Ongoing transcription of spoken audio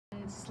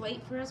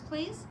slate for us,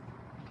 please?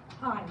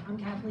 Hi, I'm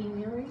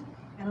Kathleen Neary,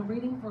 and I'm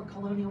reading for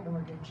Colonial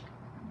Mortgage.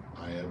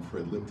 I am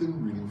Fred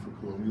Lipton, reading for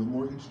Colonial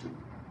Mortgage too.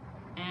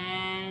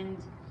 And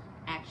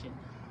action.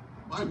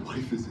 My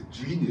wife is a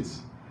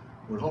genius.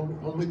 My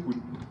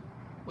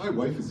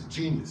wife is a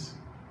genius.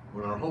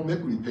 When our home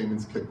equity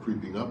payments kept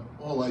creeping up,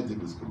 all I did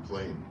was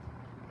complain.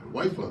 My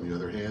wife, on the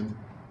other hand,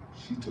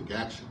 she took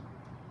action.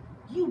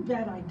 You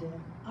bet I did.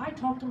 I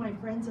talked to my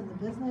friends in the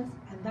business,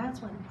 and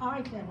that's when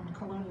I found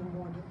Colonial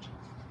Mortgage.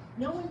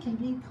 No one can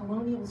beat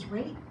Colonial's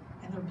rate,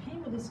 and their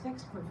payment is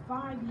fixed for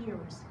 5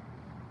 years.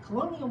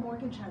 Colonial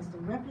Mortgage has the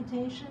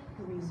reputation,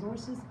 the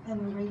resources, and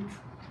the rates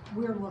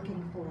we're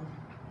looking for.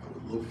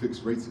 With low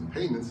fixed rates and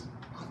payments,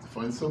 I'll have to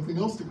find something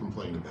else to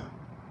complain about.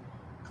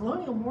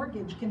 Colonial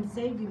Mortgage can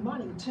save you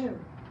money too.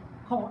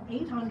 Call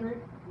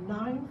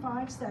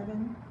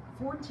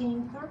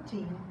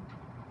 800-957-1413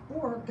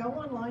 or go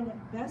online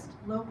at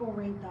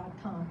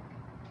bestlocalrate.com.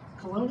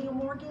 Colonial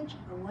Mortgage,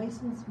 a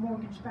licensed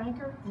mortgage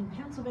banker in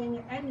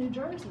Pennsylvania and New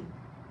Jersey.